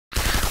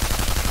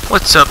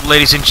What's up,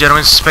 ladies and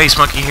gentlemen? Space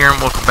Monkey here, and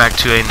welcome back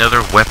to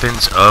another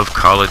Weapons of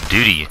Call of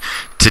Duty.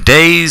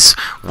 Today's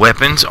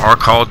weapons are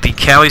called the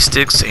Cali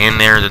Sticks, and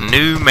they're the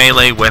new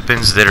melee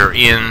weapons that are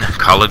in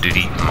Call of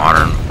Duty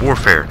Modern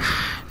Warfare.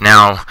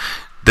 Now,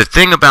 the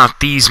thing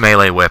about these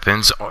melee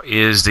weapons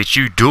is that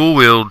you dual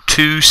wield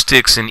 2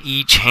 sticks in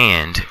each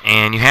hand,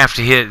 and you have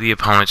to hit the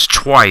opponents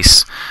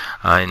twice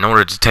in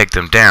order to take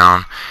them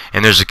down.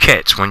 And there's a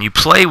catch. When you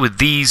play with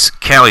these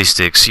Cali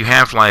Sticks, you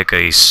have like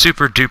a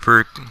super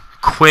duper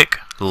quick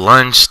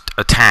lunge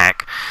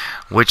attack,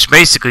 which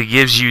basically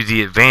gives you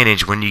the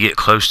advantage when you get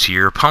close to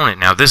your opponent.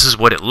 Now, this is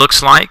what it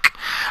looks like.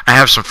 I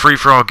have some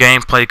free-for-all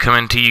gameplay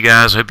coming to you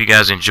guys. I hope you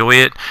guys enjoy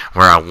it,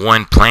 where I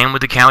won playing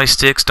with the Cali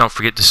Sticks. Don't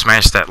forget to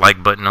smash that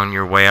like button on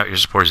your way out. Your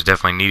support is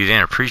definitely needed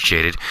and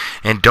appreciated.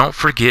 And don't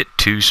forget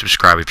to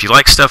subscribe. If you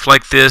like stuff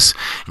like this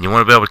and you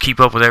want to be able to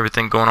keep up with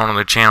everything going on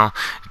the channel,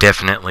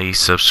 definitely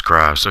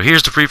subscribe. So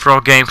here's the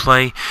free-for-all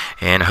gameplay,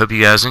 and I hope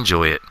you guys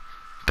enjoy it.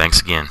 Thanks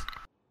again.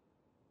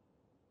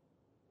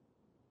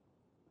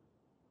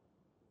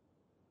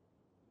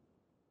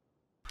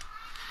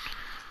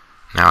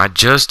 Now, I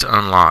just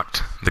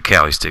unlocked the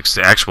Cali Sticks,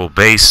 the actual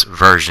base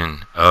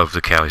version of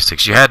the Cali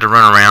Sticks. You had to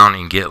run around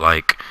and get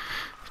like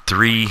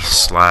 3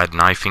 slide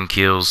knifing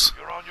kills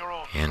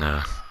in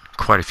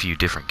quite a few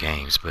different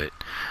games. But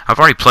I've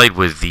already played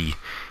with the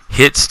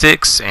hit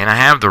sticks, and I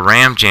have the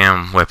Ram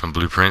Jam weapon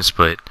blueprints,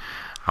 but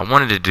I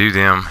wanted to do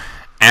them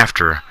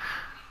after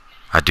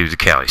I do the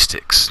Cali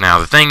Sticks. Now,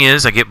 the thing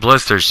is, I get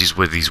bloodthirsties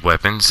with these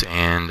weapons,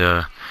 and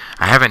I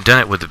haven't done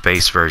it with the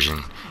base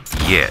version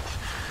yet.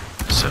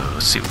 So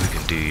let's see what we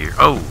can do here.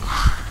 Oh,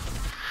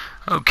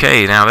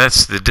 okay, now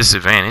that's the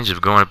disadvantage of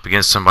going up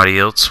against somebody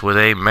else with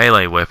a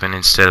melee weapon.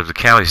 Instead of the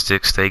Cali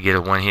Sticks, they get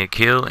a 1-hit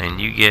kill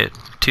and you get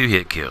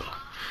 2-hit kill.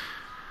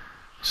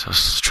 So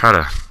let's try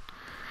to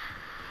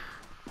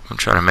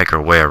make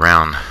our way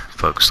around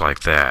folks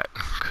like that,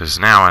 because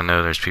now I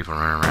know there's people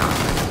running around.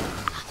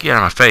 Get out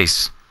of my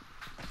face.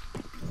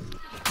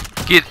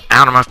 Get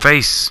out of my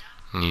face.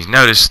 And you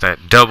notice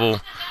that double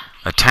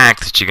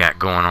attack that you got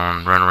going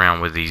on, run around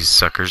with these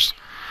suckers.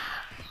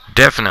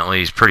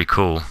 Definitely is pretty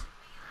cool.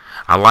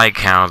 I like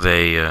how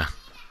they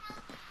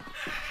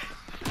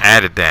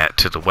added that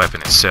to the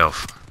weapon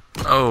itself.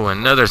 Oh,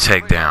 another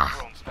takedown.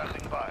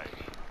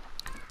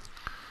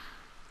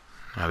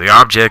 Now the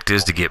object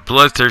is to get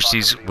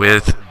bloodthirsties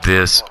with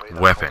this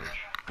weapon.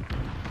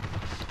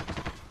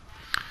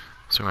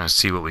 So we're going to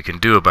see what we can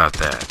do about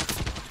that.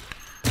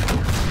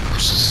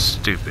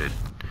 Stupid.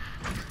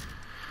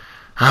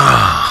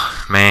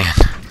 Oh, man.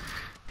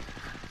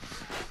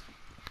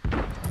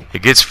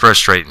 It gets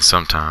frustrating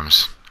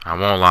sometimes. I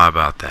won't lie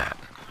about that.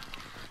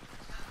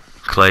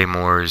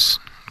 Claymores.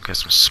 Got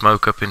some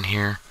smoke up in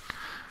here.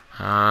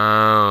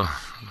 Oh.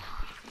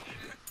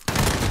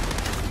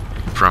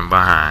 From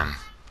behind.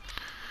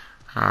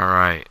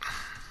 Alright.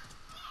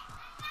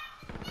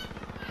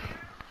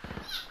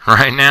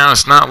 Right now,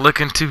 it's not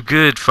looking too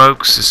good,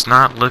 folks. It's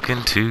not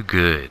looking too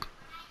good.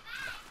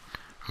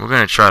 We're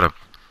going to try to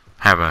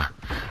have a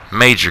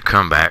major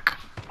comeback.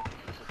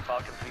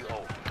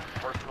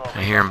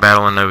 I hear him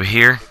battling over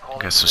here.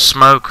 Got some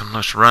smoke.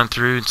 Let's run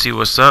through and see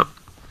what's up.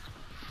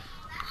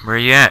 Where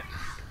you at?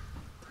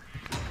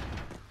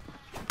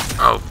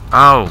 Oh.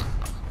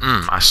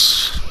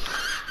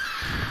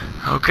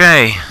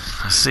 Okay.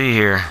 Let's see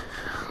here.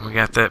 We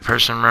got that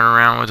person running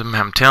around with him.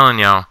 I'm telling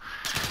y'all,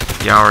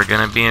 y'all are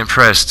gonna be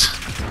impressed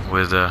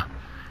with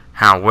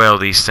how well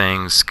these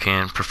things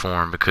can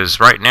perform.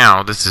 Because right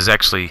now, this is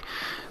actually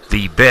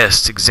the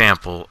best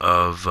example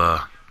of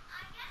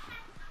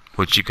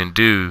what you can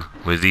do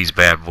with these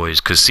bad boys.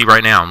 Because see,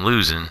 right now I'm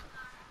losing.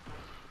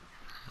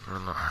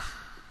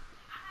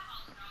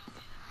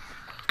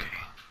 Okay,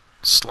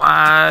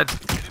 slide.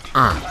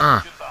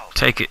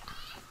 Take it.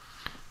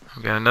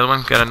 Got another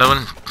one. Got another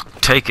one.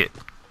 Take it.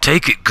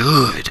 Take it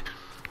good.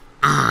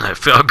 That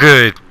felt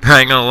good. I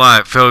ain't gonna lie,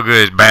 it felt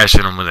good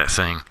bashing them with that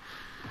thing.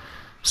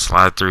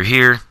 Slide through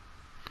here.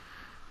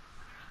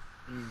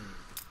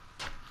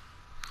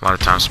 A lot of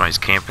times somebody's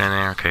camping in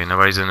there. Okay,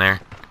 nobody's in there.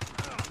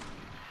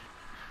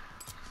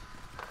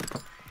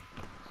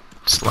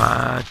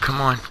 Slide. Come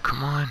on.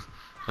 Come on.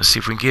 Let's see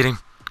if we can get him.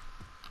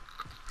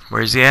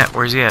 Where's he at?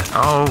 Where's he at?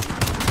 Oh.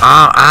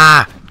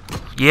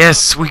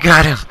 Yes, we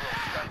got him.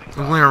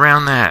 We went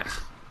around that.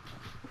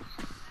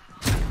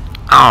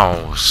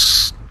 Oh.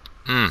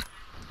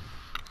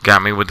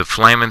 Got me with the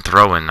flaming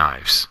throwing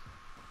knives.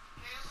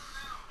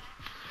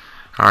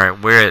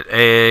 Alright,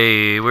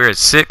 we're at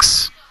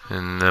 6.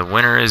 And the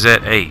winner is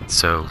at 8.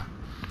 So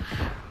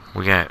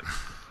we got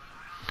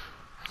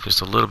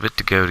just a little bit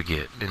to go to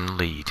get in the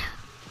lead.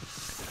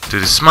 Through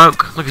the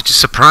smoke. Look at you,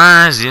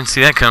 surprised. You didn't see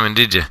that coming,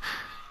 did you?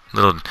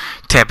 Little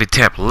tappy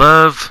tap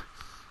love.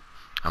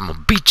 I'm gonna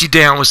beat you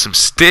down with some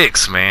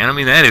sticks, man. I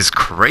mean, that is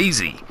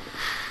crazy.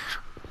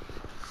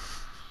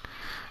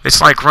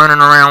 It's like running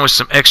around with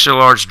some extra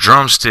large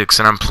drumsticks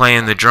and I'm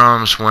playing the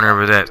drums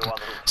whenever that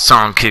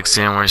song kicks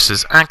in where it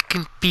says, I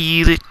can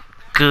feel it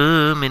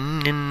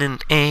coming in the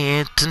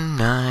air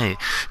tonight.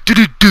 Do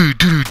do do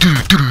do do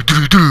do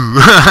do do.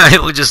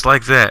 It was just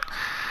like that.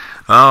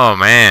 Oh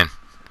man.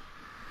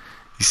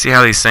 You see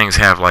how these things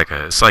have like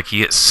a, it's like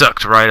you get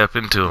sucked right up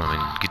into them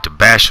and you get to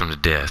bash them to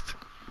death.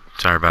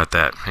 Sorry about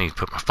that. I need to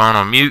put my phone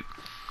on mute.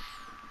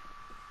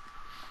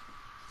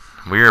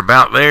 We're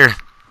about there.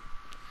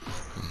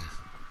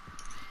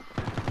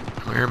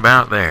 We're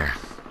about there.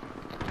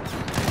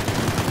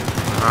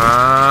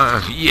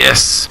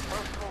 Yes.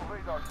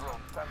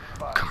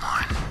 Come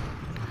on.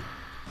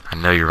 I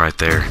know you're right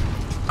there.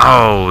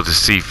 Oh, the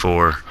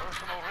C4.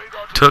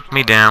 Took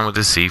me down with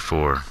the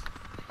C4.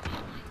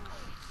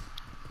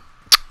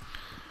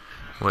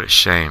 What a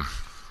shame.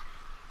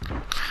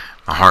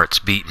 My heart's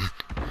beating.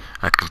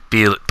 I can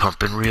feel it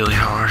pumping really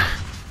hard.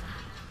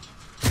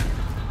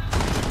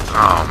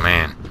 Oh,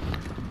 man.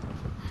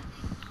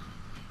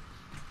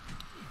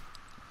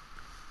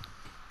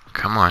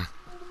 Come on.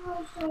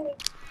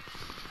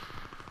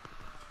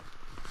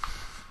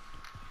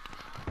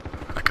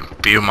 I can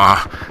feel my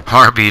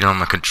heartbeat on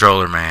the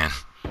controller, man.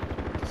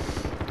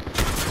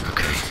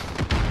 Okay.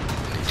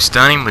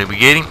 Stun him. Did we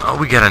get him? Oh,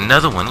 we got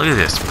another one. Look at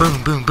this.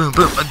 Boom, boom, boom,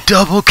 boom. A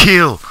double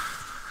kill.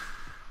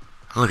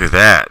 Look at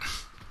that.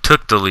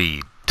 Took the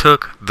lead.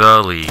 Took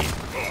the lead.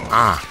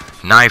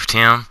 Knifed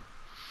him.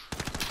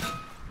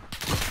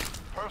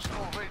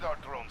 Personal radar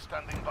drone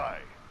standing by.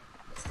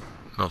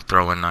 Little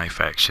throw a knife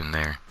action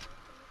there.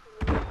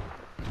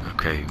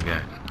 Okay, we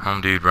got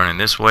home dude running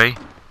this way.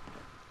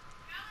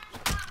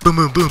 Boom,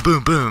 boom, boom,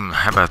 boom, boom.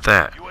 How about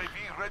that?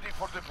 UAV ready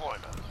for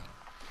deployment.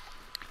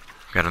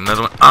 Got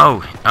another one.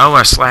 Oh,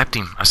 I slapped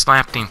him. I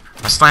slapped him.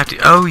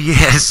 Oh,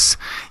 yes.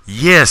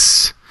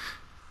 Yes.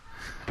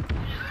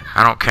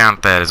 I don't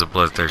count that as a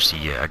bloodthirsty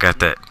yet. I got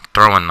that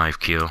throwing knife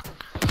kill.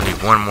 I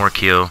need one more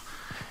kill.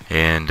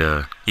 And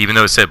even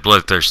though it said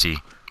bloodthirsty,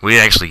 we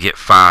actually get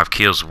 5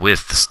 kills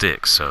with the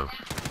stick. So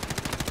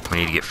we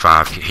need to get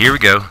 5 kills. Here we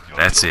go.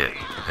 That's it.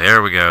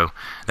 There we go.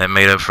 That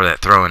made up for that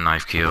throwing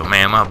knife kill.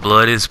 Man, my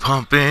blood is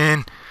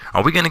pumping.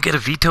 Are we going to get a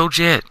veto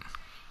jet?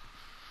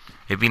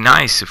 It'd be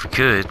nice if we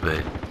could,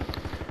 but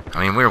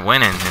I mean, we're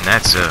winning, and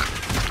that's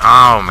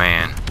oh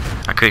man,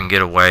 I couldn't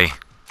get away.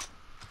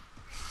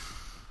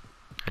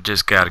 I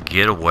just gotta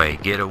get away.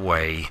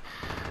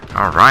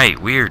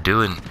 Alright, we're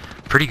doing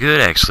pretty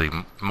good actually.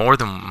 More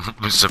than,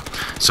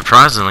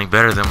 surprisingly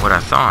better than what I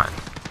thought.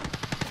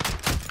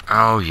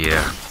 Oh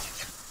yeah.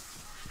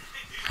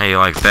 How you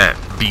like that?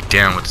 Beat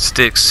down with the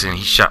sticks and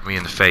he shot me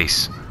in the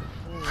face.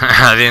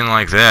 I didn't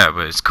like that,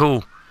 but it's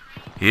cool.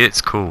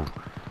 It's cool.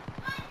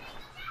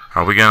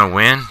 Are we gonna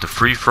win the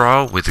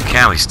free-for-all with the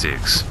Cali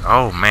sticks?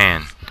 Oh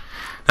man.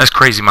 That's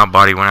crazy my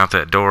body went out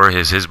that door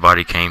as his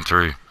body came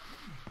through.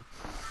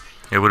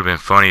 It would have been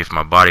funny if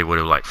my body would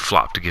have like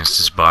flopped against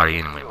his body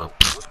and went, well,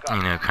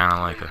 you know, kind of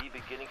like a...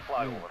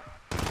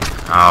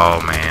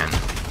 Oh man,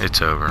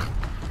 it's over. As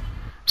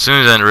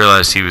soon as I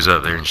realized he was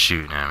up there and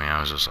shooting at me, I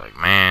was just like,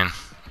 man,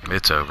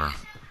 it's over.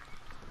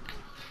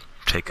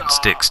 Taking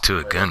sticks to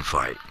a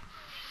gunfight.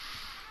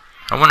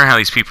 I wonder how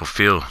these people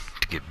feel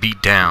to get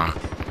beat down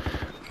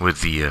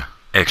with the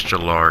extra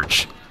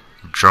large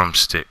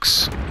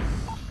drumsticks.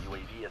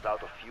 UAV is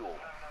out of fuel.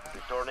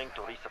 Returning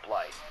to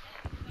resupply.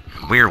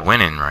 We're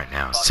winning right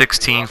now.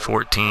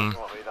 16-14.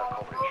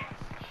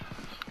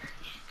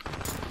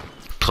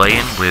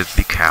 Playing with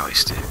the Cali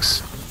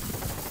sticks.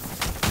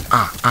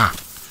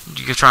 What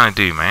you trying to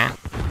do, man?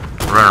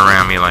 Run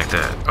around me like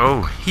that.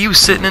 Oh, he was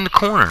sitting in the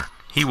corner.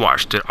 He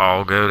watched it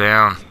all go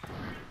down.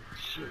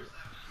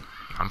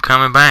 I'm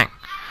coming back.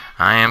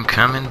 I am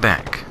coming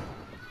back.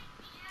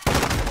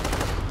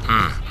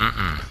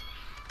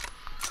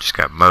 Just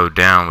got mowed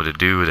down with a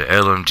dude with an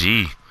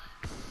LMG.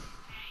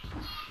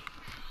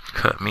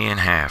 Cut me in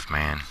half,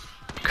 man.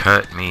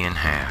 Cut me in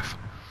half.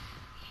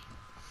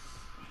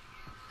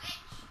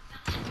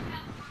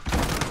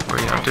 What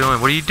are y'all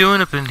doing? What are you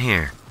doing up in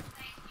here?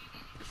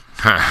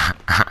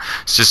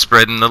 It's just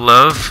spreading the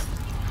love.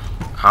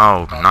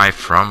 Oh, knife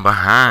from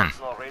behind.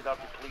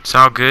 It's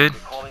all good.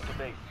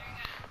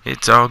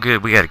 It's all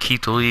good. We gotta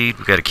keep the lead.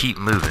 We gotta keep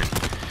moving.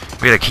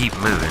 We gotta keep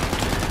moving.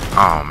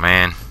 Oh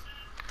man,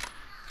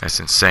 that's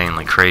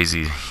insanely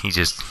crazy. I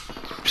just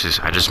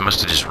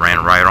must have just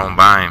ran right on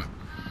by him.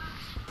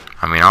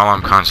 I mean, all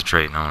I'm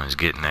concentrating on is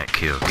getting that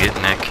kill.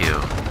 Getting that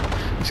kill.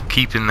 Just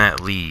keeping that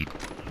lead.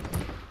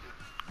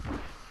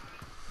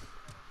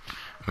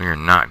 We are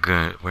not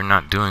good. We're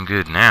not doing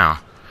good now.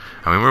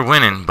 I mean, we're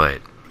winning,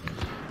 but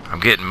I'm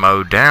getting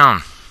mowed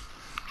down.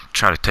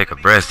 Try to take a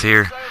breath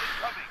here.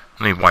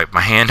 Let me wipe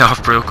my hand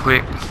off real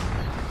quick.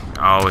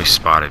 Oh, he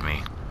spotted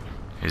me.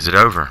 Is it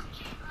over?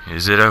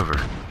 Is it over?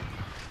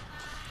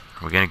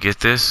 Are we gonna get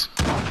this?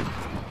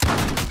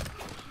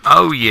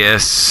 Oh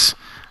yes.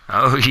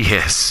 Oh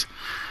yes.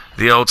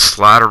 The old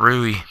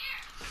sliderooey.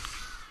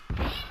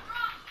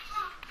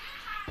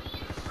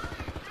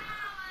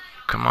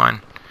 Come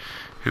on.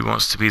 Who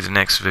wants to be the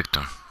next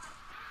victim?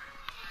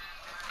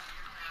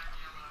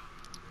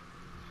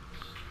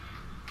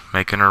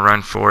 Making a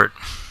run for it.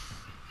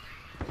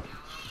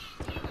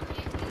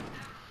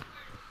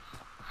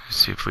 Let's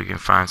see if we can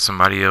find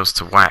somebody else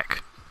to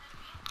whack.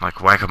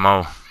 Like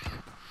whack-a-mole.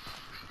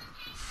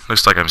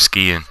 Looks like I'm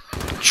skiing.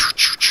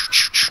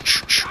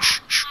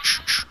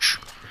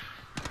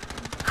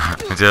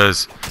 It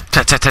does.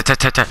 Tat tat tat tat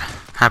tat tat.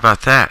 How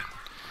about that?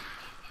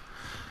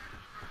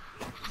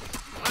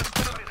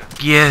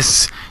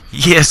 Yes.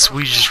 Yes,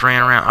 we just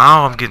ran around.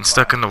 Oh, I'm getting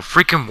stuck in the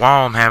freaking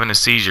wall. I'm having a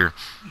seizure.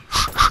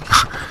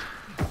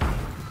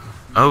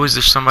 Oh, is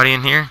there somebody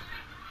in here?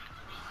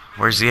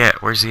 Where's he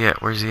at? Where's he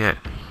at? Where's he at?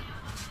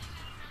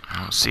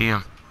 I don't see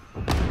him.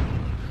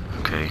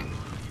 Okay.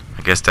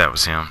 I guess that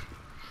was him.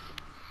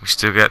 We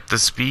still got the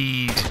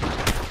speed,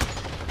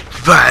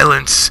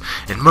 violence,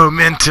 and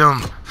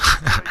momentum.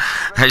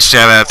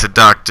 Shout out to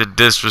Dr.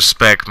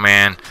 Disrespect,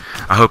 man.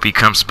 I hope he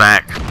comes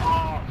back.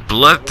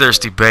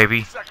 Bloodthirsty,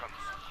 baby.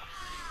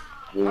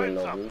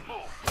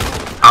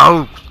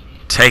 Oh,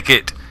 take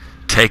it.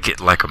 Take it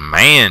like a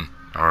man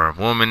or a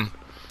woman.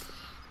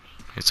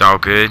 It's all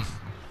good.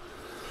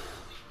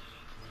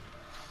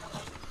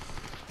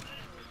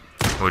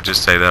 We'll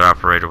just say that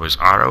operator was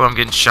auto. I'm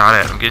getting shot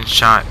at. I'm getting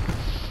shot.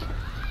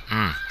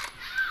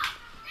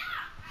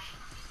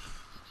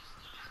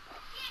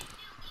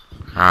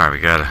 Alright, we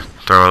gotta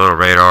throw a little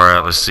radar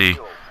out. Let's see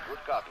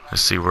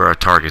where our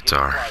targets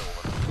are.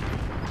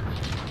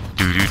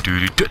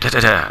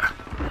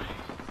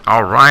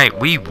 Alright,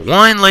 we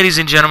won, ladies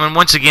and gentlemen.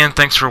 Once again,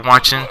 thanks for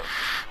watching.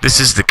 This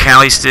is the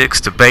Cali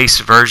Sticks, the base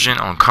version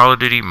on Call of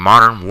Duty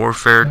Modern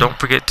Warfare. Don't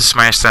forget to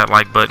smash that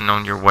like button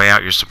on your way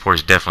out. Your support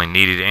is definitely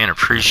needed and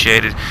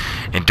appreciated.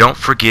 And don't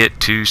forget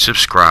to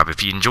subscribe.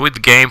 If you enjoyed the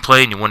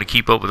gameplay and you want to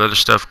keep up with other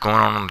stuff going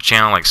on the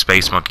channel like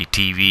Space Monkey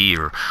TV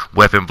or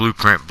Weapon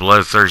Blueprint,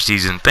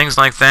 Bloodthirsties, and things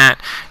like that,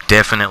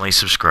 definitely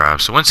subscribe.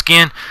 So once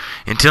again,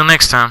 until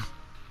next time,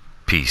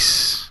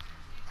 peace.